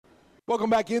Welcome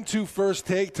back into First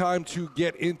Take. Time to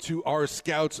get into our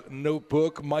Scouts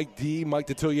Notebook. Mike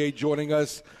Detillier joining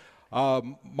us.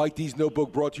 Mike D's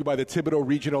Notebook brought to you by the Thibodeau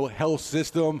Regional Health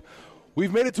System.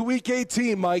 We've made it to Week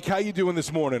 18, Mike. How you doing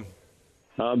this morning?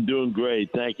 I'm doing great.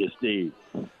 Thank you, Steve.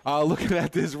 Looking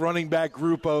at this running back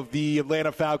group of the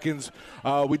Atlanta Falcons,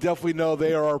 we definitely know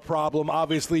they are a problem.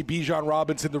 Obviously, Bijan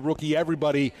Robinson, the rookie,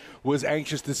 everybody was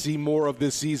anxious to see more of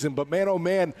this season. But, man, oh,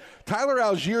 man, Tyler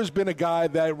Allgier's been a guy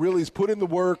that really has put in the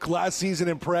work. Last season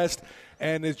impressed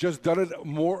and has just done it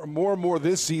more and more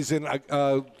this season.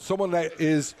 Someone that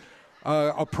is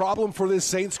a problem for this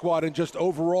Saints squad and just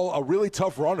overall a really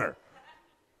tough runner.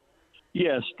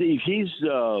 Yeah, Steve, he's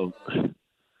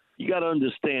you got to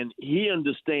understand, he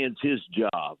understands his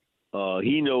job.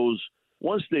 He knows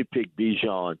once they pick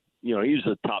Bijan, he's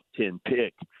a top 10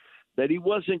 pick, that he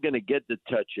wasn't going to get the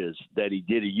touches that he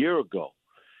did a year ago.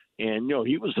 And,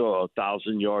 he was a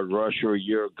 1,000-yard rusher a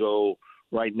year ago.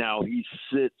 Right now he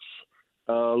sits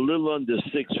a little under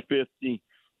 650,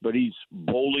 but he's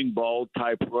bowling ball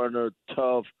type runner,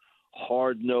 tough,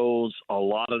 hard-nosed, a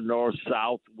lot of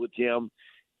north-south with him.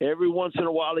 Every once in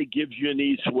a while he gives you an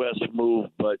east-west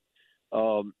move, but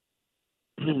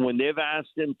when they've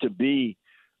asked him to be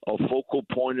a focal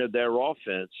point of their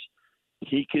offense,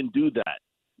 he can do that.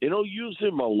 They don't use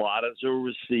him a lot as a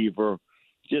receiver.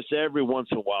 Just every once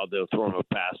in a while they'll throw him a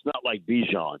pass, not like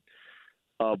Bijan.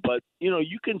 But,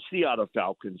 you can see how the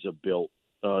Falcons are built.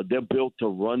 They're built to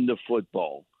run the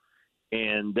football,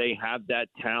 and they have that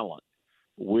talent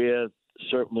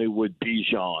certainly with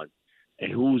Bijan,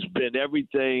 who's been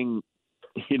everything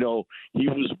he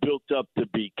was built up to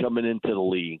be coming into the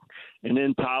league. And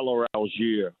then Tyler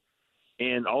Algier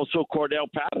and also Cordell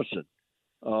Patterson.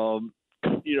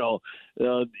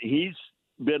 He's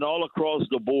been all across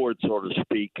the board, so to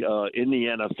speak, in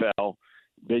the NFL.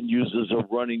 Been used as a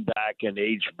running back, an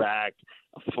H-back,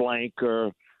 a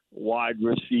flanker, wide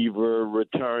receiver,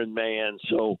 return man.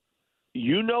 So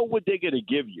what they're going to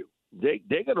give you.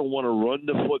 They're going to want to run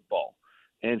the football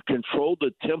and control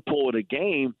the tempo of the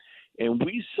game. And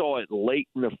we saw it late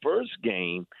in the first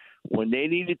game when they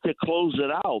needed to close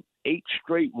it out, 8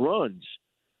 straight runs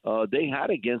they had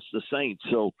against the Saints.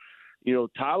 So,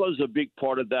 Tyler's a big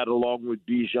part of that along with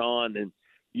Bijan. And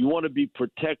you want to be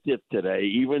protective today,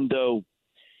 even though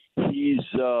he's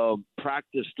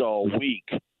practiced all week.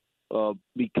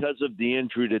 Because of the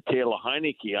injury to Taylor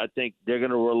Heineke, I think they're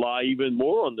going to rely even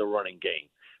more on the running game.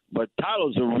 But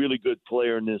Tyler's a really good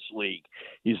player in this league.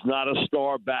 He's not a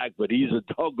star back, but he's a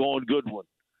doggone good one.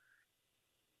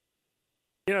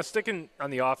 Sticking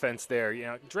on the offense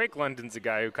there, Drake London's a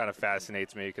guy who kind of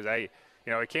fascinates me because it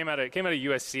came out of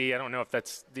USC. I don't know if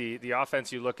that's the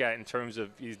offense you look at in terms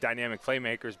of these dynamic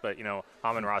playmakers, but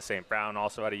Amon-Ra St. Brown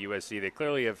also out of USC. They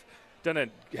clearly have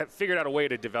figured out a way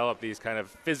to develop these kind of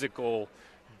physical,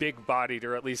 big-bodied,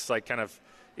 or at least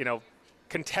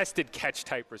contested catch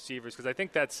type receivers, because I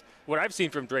think that's what I've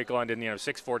seen from Drake London,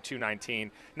 6'4", 219.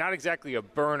 Not exactly a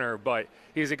burner, but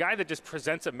he's a guy that just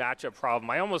presents a matchup problem.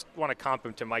 I almost want to comp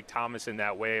him to Mike Thomas in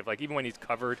that way. Even when he's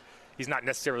covered, he's not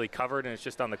necessarily covered, and it's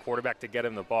just on the quarterback to get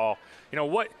him the ball.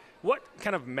 What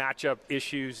kind of matchup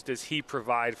issues does he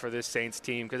provide for this Saints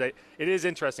team? Because it is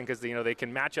interesting because they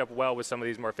can match up well with some of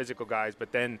these more physical guys,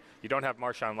 but then you don't have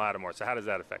Marshawn Lattimore. So how does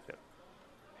that affect it?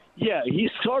 Yeah, he's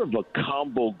sort of a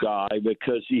combo guy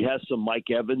because he has some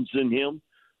Mike Evans in him,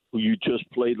 who you just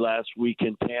played last week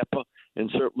in Tampa,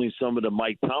 and certainly some of the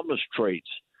Mike Thomas traits.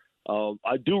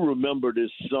 I do remember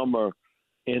this summer,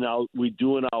 and we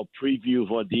doing our preview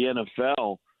for the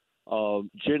NFL.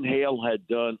 Jen Hale had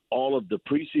done all of the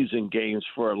preseason games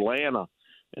for Atlanta,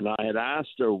 and I had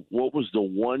asked her what was the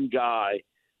one guy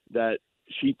that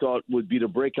she thought would be the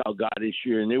breakout guy this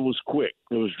year, and it was quick.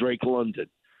 It was Drake London.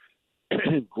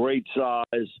 Great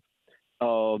size.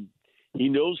 He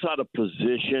knows how to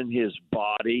position his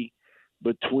body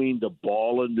between the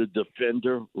ball and the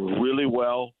defender really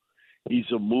well. He's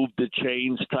a move the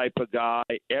chains type of guy.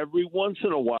 Every once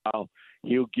in a while,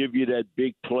 he'll give you that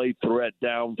big play threat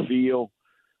downfield.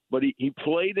 But he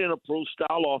played in a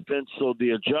pro-style offense, so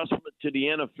the adjustment to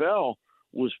the NFL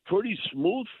was pretty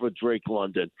smooth for Drake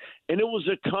London. And it was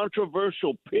a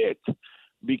controversial pick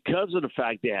because of the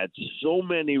fact they had so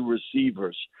many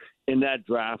receivers in that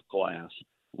draft class.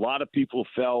 A lot of people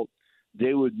felt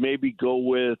they would maybe go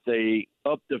with a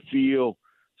up-the-field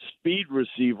speed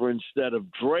receiver instead of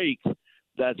Drake.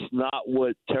 That's not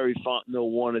what Terry Fontenot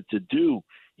wanted to do.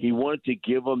 He wanted to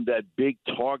give him that big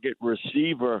target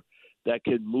receiver that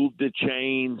could move the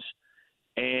chains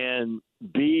and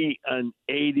be an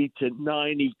 80 to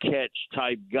 90 catch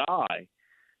type guy.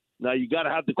 Now, you got to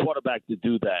have the quarterback to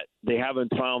do that. They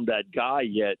haven't found that guy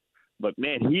yet, But,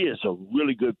 man, he is a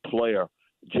really good player,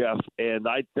 Jeff. And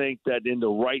I think that in the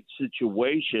right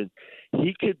situation,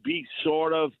 he could be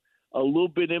sort of a little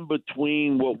bit in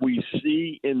between what we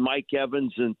see in Mike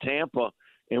Evans in Tampa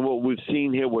and what we've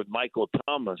seen here with Michael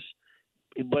Thomas.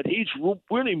 But he's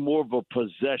really more of a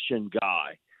possession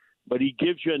guy. But he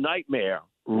gives you a nightmare.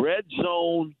 Red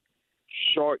zone,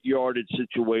 short yardage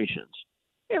situations.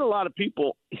 And a lot of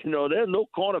people, there's no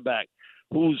cornerback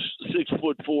who's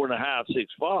 6'4.5",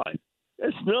 6'5".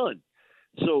 There's none.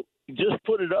 So just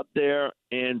put it up there,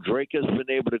 and Drake has been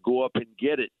able to go up and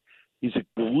get it. He's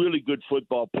a really good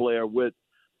football player with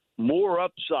more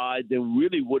upside than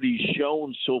really what he's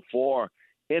shown so far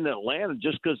in Atlanta,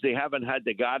 just because they haven't had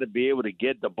the guy to be able to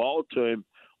get the ball to him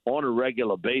on a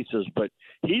regular basis. But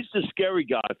he's the scary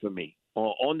guy for me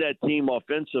on that team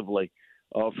offensively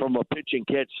from a pitch and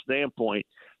catch standpoint,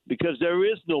 because there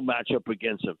is no matchup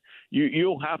against him.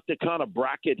 You'll have to kind of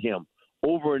bracket him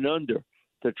over and under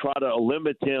to try to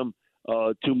limit him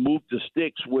to move the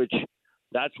sticks, which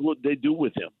that's what they do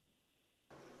with him.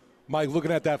 Mike,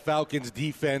 looking at that Falcons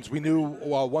defense, we knew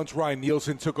once Ryan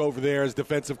Nielsen took over there as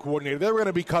defensive coordinator, they were going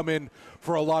to be coming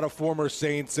for a lot of former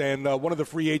Saints, and one of the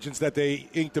free agents that they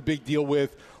inked a big deal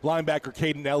with, linebacker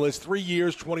Kaden Elliss, 3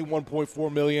 years,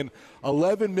 $21.4 million,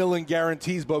 $11 million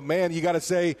guarantees. But, man, you got to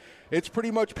say it's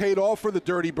pretty much paid off for the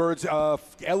Dirty Birds.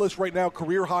 Elliss right now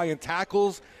career high in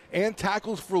tackles and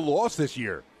tackles for loss this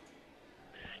year.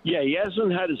 Yeah, he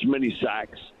hasn't had as many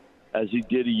sacks as he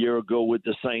did a year ago with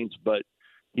the Saints, but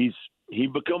he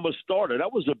become a starter.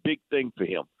 That was a big thing for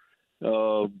him.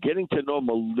 Getting to know him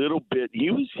a little bit,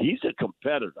 he's a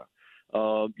competitor.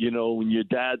 When your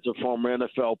dad's a former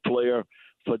NFL player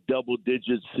for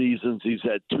double-digit seasons, he's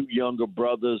had 2 younger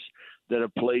brothers that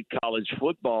have played college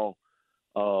football.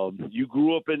 You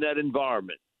grew up in that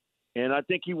environment. And I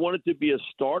think he wanted to be a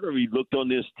starter. He looked on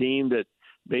this team that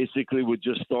basically was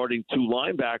just starting 2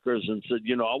 linebackers and said,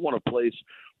 I want a place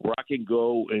where I can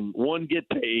go and, 1, get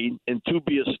paid, and 2,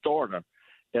 be a starter.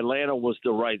 Atlanta was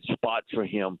the right spot for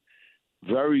him.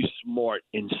 Very smart,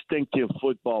 instinctive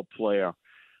football player.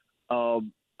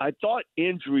 I thought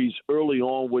injuries early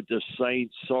on with the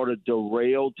Saints sort of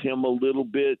derailed him a little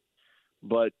bit.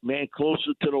 But, man,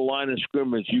 closer to the line of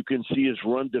scrimmage, you can see his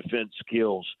run defense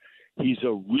skills. He's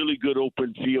a really good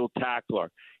open field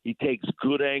tackler. He takes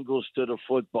good angles to the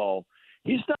football.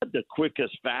 He's not the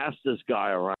quickest, fastest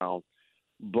guy around,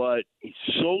 but he's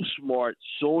so smart,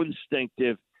 so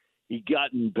instinctive. He's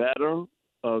gotten better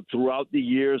throughout the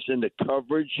years in the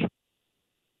coverage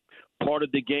part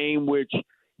of the game, which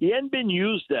he hadn't been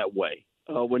used that way.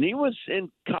 When he was in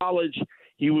college,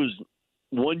 he was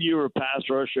 1 year a pass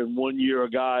rusher and 1 year a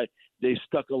guy they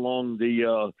stuck along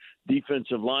the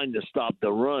defensive line to stop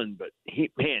the run. But,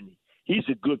 he's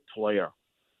a good player.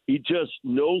 He just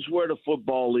knows where the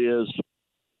football is.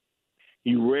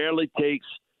 He rarely takes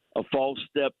a false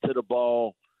step to the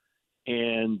ball,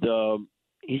 and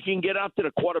he can get out to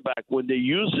the quarterback when they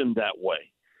use him that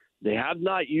way. They have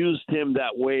not used him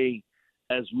that way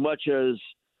as much as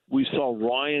we saw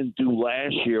Ryan do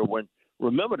last year when,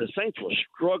 remember, the Saints were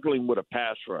struggling with a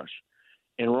pass rush.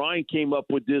 And Ryan came up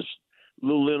with this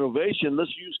little innovation.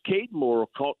 Let's use Kaden more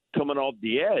coming off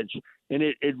the edge. And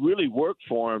it really worked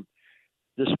for him.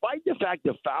 Despite the fact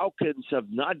the Falcons have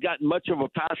not gotten much of a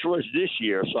pass rush this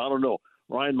year, so I don't know.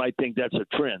 Ryan might think that's a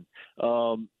trend.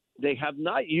 They have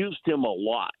not used him a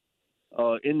lot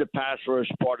in the pass rush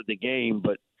part of the game.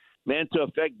 But, man, to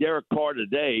affect Derek Carr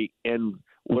today, and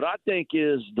what I think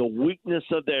is the weakness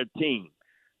of their team,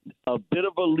 a bit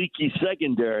of a leaky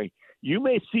secondary, you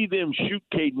may see them shoot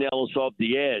Kaden Elliss off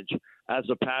the edge as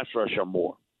a pass rusher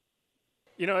more.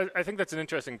 I think that's an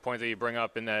interesting point that you bring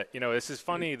up in that, this is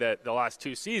funny that the last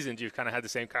 2 seasons you've kind of had the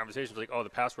same conversations like, the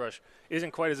pass rush isn't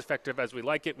quite as effective as we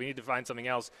like it. We need to find something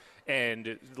else.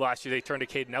 And last year they turned to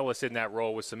Kaden Elliss in that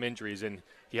role with some injuries, and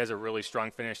he has a really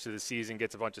strong finish to the season,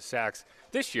 gets a bunch of sacks.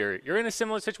 This year, you're in a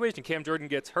similar situation. Cam Jordan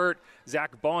gets hurt.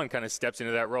 Zach Bond kind of steps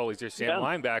into that role. He's your Sam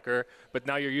linebacker, but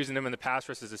now you're using him in the pass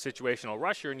rush as a situational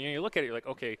rusher, and you look at it, you're like,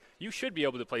 okay, you should be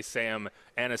able to play Sam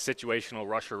and a situational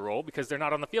rusher role because they're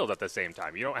not on the field at the same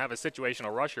time. You don't have a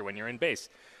situational rusher when you're in base,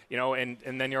 and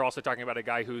then you're also talking about a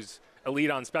guy who's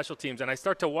elite on special teams. And I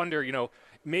start to wonder,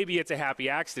 maybe it's a happy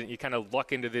accident. You kind of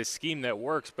luck into this scheme that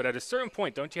works. But at a certain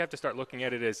point, don't you have to start looking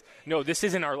at it as, no, this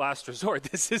isn't our last resort.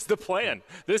 This is the plan.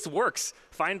 This works.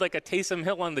 Find like a Taysom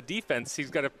Hill on the defense. He's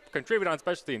got to contribute on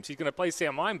special teams. He's going to play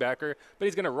Sam linebacker, but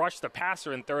he's going to rush the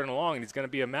passer in 3rd and long, and he's going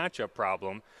to be a matchup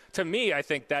problem. To me, I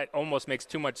think that almost makes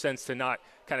too much sense to not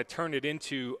kind of turn it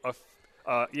into a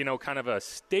kind of a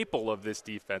staple of this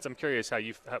defense. I'm curious how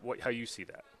you see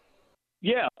that.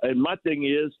 Yeah, and my thing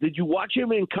is, did you watch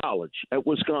him in college at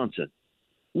Wisconsin?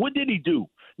 What did he do?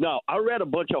 Now, I read a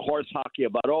bunch of horse hockey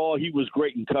about, he was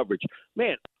great in coverage.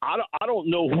 Man, I don't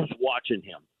know who's watching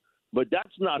him, but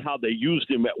that's not how they used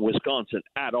him at Wisconsin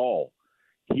at all.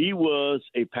 He was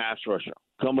a pass rusher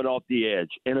coming off the edge,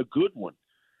 and a good one.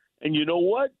 And you know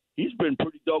what? He's been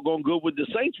pretty doggone good with the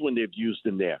Saints when they've used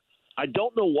him there. I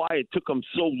don't know why it took him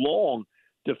so long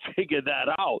to figure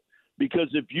that out, because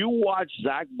if you watch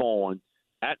Zach Bowen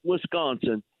at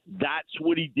Wisconsin, that's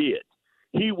what he did.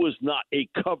 He was not a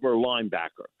cover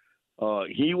linebacker.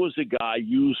 He was a guy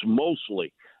used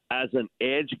mostly as an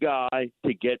edge guy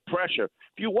to get pressure.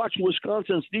 If you watch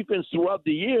Wisconsin's defense throughout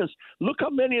the years, look how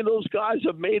many of those guys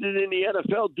have made it in the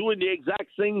NFL doing the exact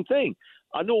same thing.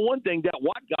 I know one thing, that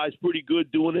Watt guy's pretty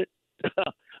good doing it.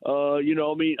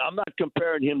 I'm not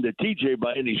comparing him to TJ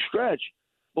by any stretch,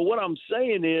 but what I'm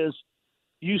saying is,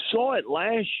 you saw it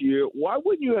last year. Why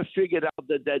wouldn't you have figured out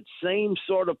that same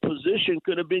sort of position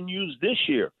could have been used this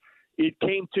year? It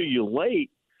came to you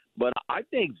late, but I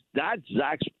think that's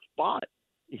Zach's spot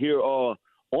here on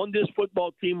this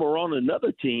football team or on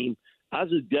another team as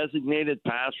a designated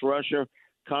pass rusher,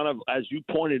 kind of, as you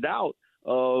pointed out,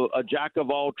 a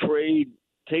jack-of-all-trade,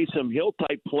 Taysom Hill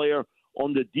type player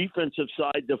on the defensive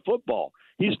side of the football.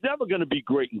 He's never going to be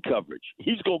great in coverage.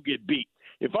 He's going to get beat.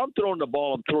 If I'm throwing the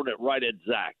ball, I'm throwing it right at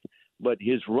Zach. But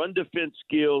his run defense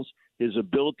skills, his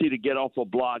ability to get off a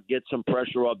block, get some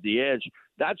pressure off the edge,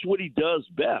 that's what he does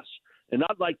best. And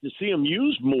I'd like to see him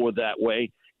used more that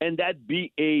way, and that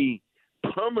be a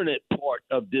permanent part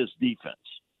of this defense.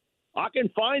 I can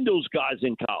find those guys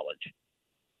in college.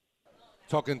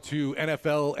 Talking to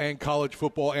NFL and college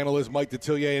football analyst Mike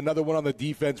Detillier. Another one on the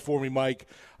defense for me, Mike.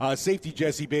 Safety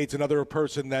Jessie Bates, another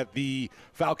person that the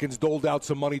Falcons doled out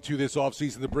some money to this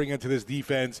offseason to bring into this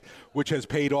defense, which has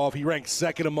paid off. He ranks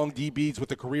second among DBs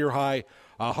with a career high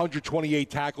 128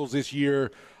 tackles this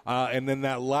year. And then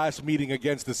that last meeting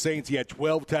against the Saints, he had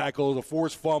 12 tackles, a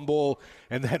forced fumble,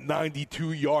 and that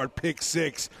 92-yard pick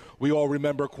six we all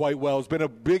remember quite well. It's been a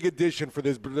big addition for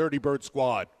this Dirty Bird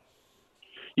squad.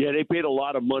 Yeah, they paid a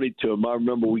lot of money to him. I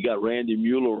remember we got Randy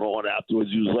Mueller on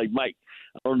afterwards. He was like, Mike,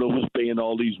 I don't know who's paying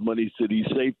all these monies to these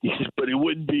safeties, but it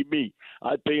wouldn't be me.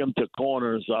 I'd pay them to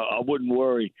corners. I wouldn't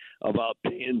worry about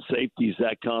paying safeties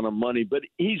that kind of money. But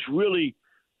he's really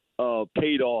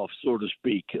paid off, so to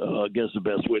speak, I guess the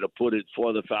best way to put it,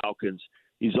 for the Falcons.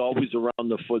 He's always around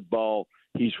the football.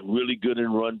 He's really good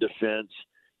in run defense.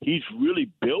 He's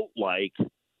really built like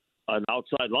an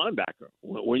outside linebacker.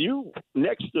 When you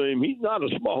next to him, he's not a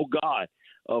small guy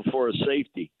for a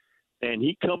safety. And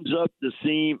he comes up the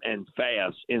seam and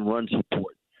fast in run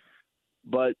support.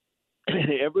 But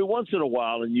every once in a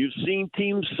while, and you've seen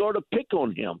teams sort of pick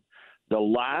on him the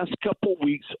last couple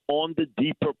weeks on the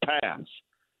deeper pass.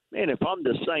 Man, if I'm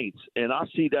the Saints and I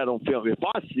see that on film, if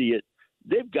I see it,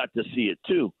 they've got to see it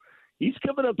too. He's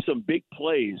giving up some big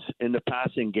plays in the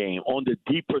passing game on the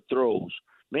deeper throws.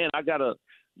 Man, I got to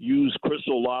use Chris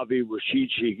Olave, Rashid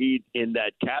Shaheed in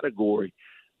that category.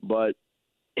 But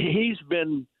he's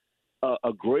been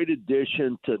a great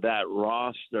addition to that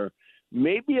roster.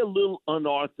 Maybe a little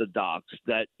unorthodox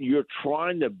that you're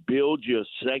trying to build your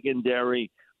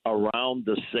secondary around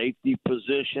the safety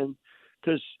position,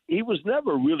 because he was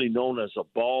never really known as a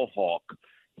ball hawk.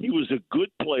 He was a good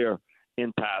player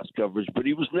in pass coverage, but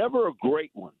he was never a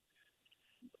great one.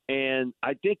 And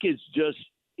I think it's just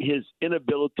his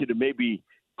inability to maybe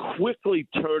quickly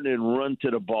turn and run to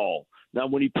the ball. Now,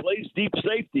 when he plays deep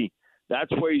safety,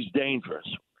 that's where he's dangerous.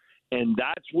 And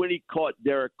that's when he caught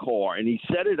Derek Carr. And he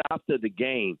said it after the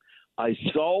game. I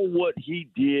saw what he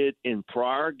did in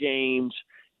prior games,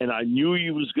 and I knew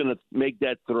he was going to make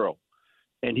that throw.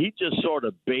 And he just sort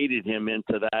of baited him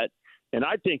into that. And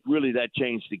I think really that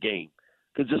changed the game,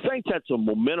 because the Saints had some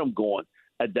momentum going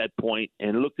at that point,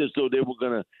 and it looked as though they were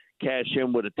going to cash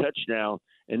in with a touchdown,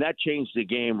 and that changed the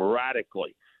game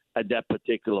radically at that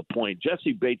particular point.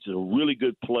 Jessie Bates is a really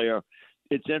good player.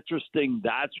 It's interesting.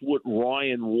 That's what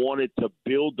Ryan wanted to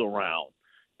build around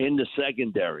in the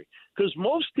secondary, because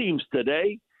most teams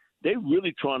today, they're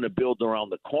really trying to build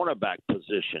around the cornerback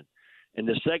position, and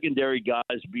the secondary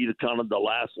guys be the kind of the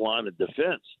last line of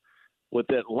defense. With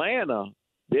Atlanta,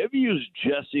 they've used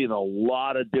Jessie in a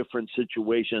lot of different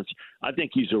situations. I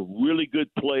think he's a really good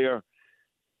player.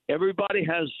 Everybody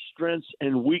has strengths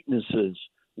and weaknesses.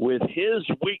 With his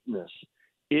weakness,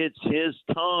 it's his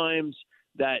times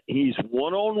that he's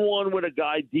one-on-one with a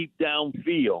guy deep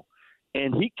downfield,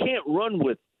 and he can't run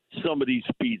with some of these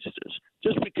speedsters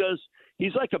just because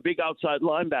he's like a big outside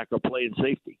linebacker playing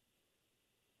safety.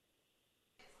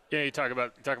 Yeah, you talk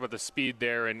about the speed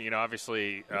there, and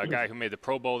obviously a guy who made the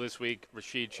Pro Bowl this week,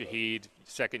 Rashid Shaheed,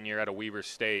 second year out of Weber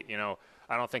State.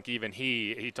 I don't think even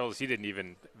he told us he didn't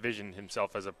even vision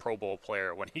himself as a Pro Bowl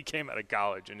player when he came out of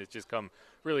college, and it's just come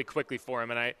really quickly for him.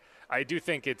 And I do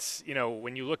think it's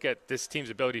when you look at this team's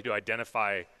ability to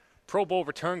identify Pro Bowl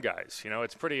return guys,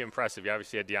 it's pretty impressive. You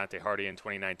obviously had Deontay Hardy in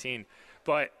 2019,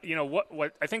 but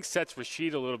what I think sets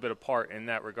Rashid a little bit apart in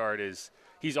that regard is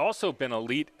he's also been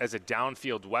elite as a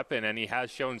downfield weapon, and he has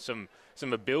shown some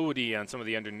ability on some of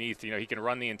the underneath. He can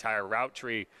run the entire route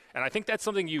tree, and I think that's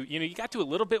something you got to a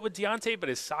little bit with Deontay, but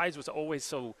his size was always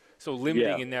so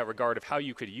limiting in that regard of how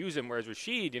you could use him. Whereas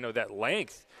Rashid, that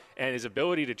length and his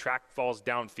ability to track balls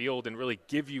downfield and really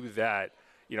give you that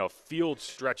field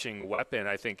stretching weapon,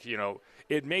 I think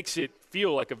it makes it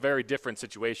feel like a very different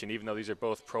situation. Even though these are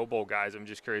both Pro Bowl guys, I'm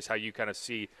just curious how you kind of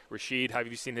see Rashid. How have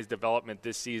you seen his development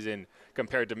this season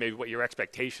compared to maybe what your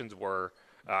expectations were,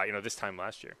 this time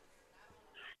last year?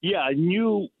 Yeah, I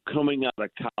knew coming out of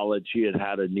college he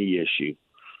had a knee issue,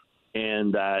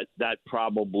 and that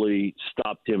probably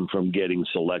stopped him from getting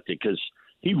selected because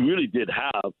he really did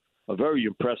have a very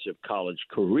impressive college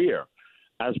career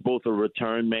as both a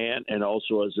return man and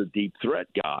also as a deep threat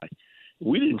guy.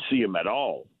 We didn't see him at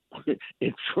all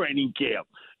in training camp.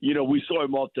 We saw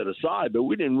him off to the side, but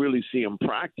we didn't really see him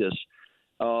practice.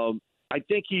 I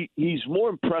think he's more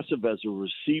impressive as a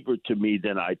receiver to me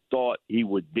than I thought he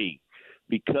would be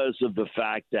because of the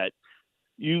fact that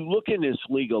you look in this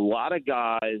league, a lot of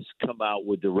guys come out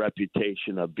with the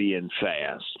reputation of being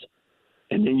fast.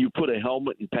 And then you put a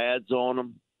helmet and pads on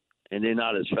them, and they're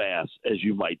not as fast as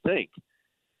you might think.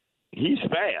 He's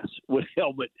fast with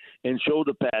helmet and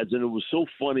shoulder pads, and it was so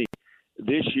funny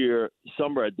this year,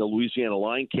 summer at the Louisiana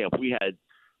Line Camp, we had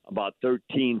about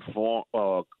 13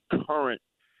 current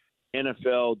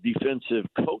NFL defensive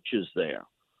coaches there,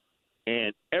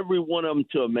 and every one of them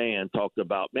to a man talked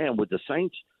about, man, with the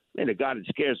Saints, man, the guy that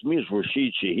scares me is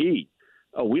Rashid Shaheed.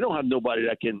 We don't have nobody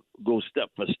that can go step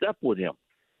for step with him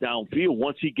downfield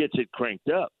once he gets it cranked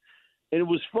up. And it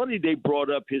was funny they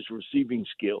brought up his receiving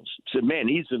skills. Said, man,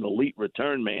 he's an elite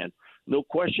return man. No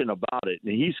question about it.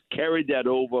 And he's carried that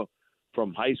over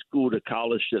from high school to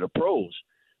college to the pros.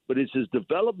 But it's his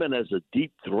development as a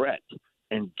deep threat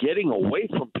and getting away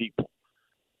from people.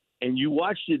 And you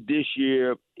watched it this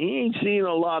year, he ain't seen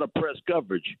a lot of press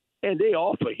coverage. And they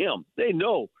offer him. They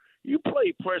know you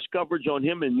play press coverage on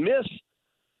him and miss,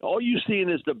 all you seeing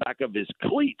is the back of his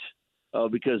cleats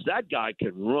because that guy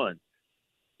can run.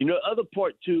 Other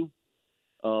part, too,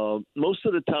 most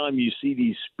of the time you see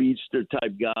these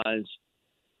speedster-type guys,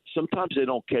 sometimes they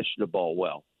don't catch the ball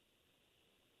well.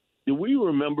 Do we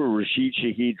remember Rashid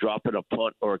Shaheed dropping a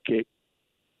punt or a kick?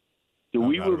 Do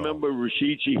we remember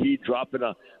Rashid Shaheed dropping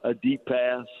a deep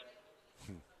pass?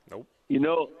 Nope. He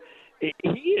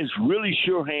is really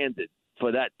sure-handed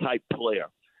for that type player.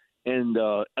 And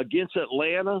against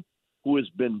Atlanta, who has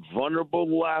been vulnerable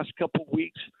the last couple of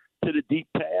weeks to the deep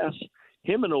pass,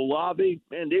 him and Olave,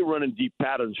 man, they're running deep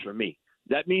patterns for me.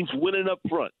 That means winning up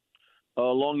front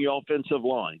along the offensive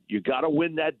line. You got to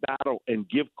win that battle and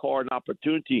give Carr an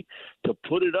opportunity to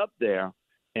put it up there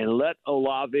and let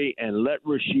Olave and let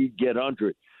Rashid get under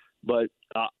it. But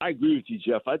I agree with you,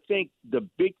 Jeff. I think the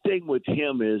big thing with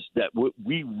him is that what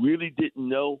we really didn't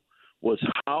know was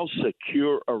how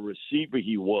secure a receiver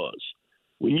he was.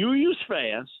 When you use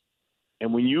fast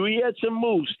and when he had some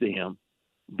moves to him,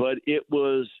 but it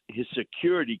was his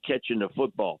security catching the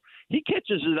football. He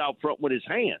catches it out front with his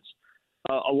hands.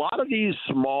 A lot of these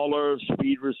smaller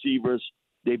speed receivers,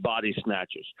 they body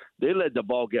snatchers. They let the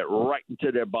ball get right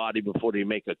into their body before they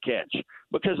make a catch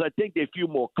because I think they feel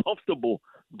more comfortable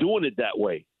doing it that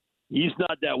way. He's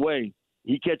not that way.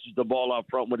 He catches the ball out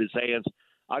front with his hands.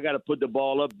 I got to put the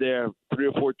ball up there 3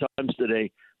 or 4 times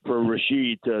today for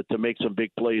Rashid to make some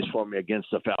big plays for me against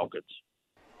the Falcons.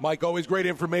 Mike, always great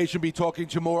information. Be talking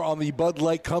to more on the Bud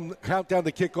Light countdown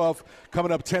to kickoff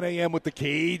coming up 10 a.m. with the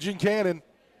Cajun Cannon.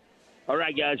 All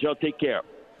right, guys. Y'all take care.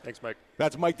 Thanks, Mike.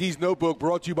 That's Mike D's Notebook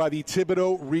brought to you by the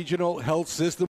Thibodeau Regional Health System.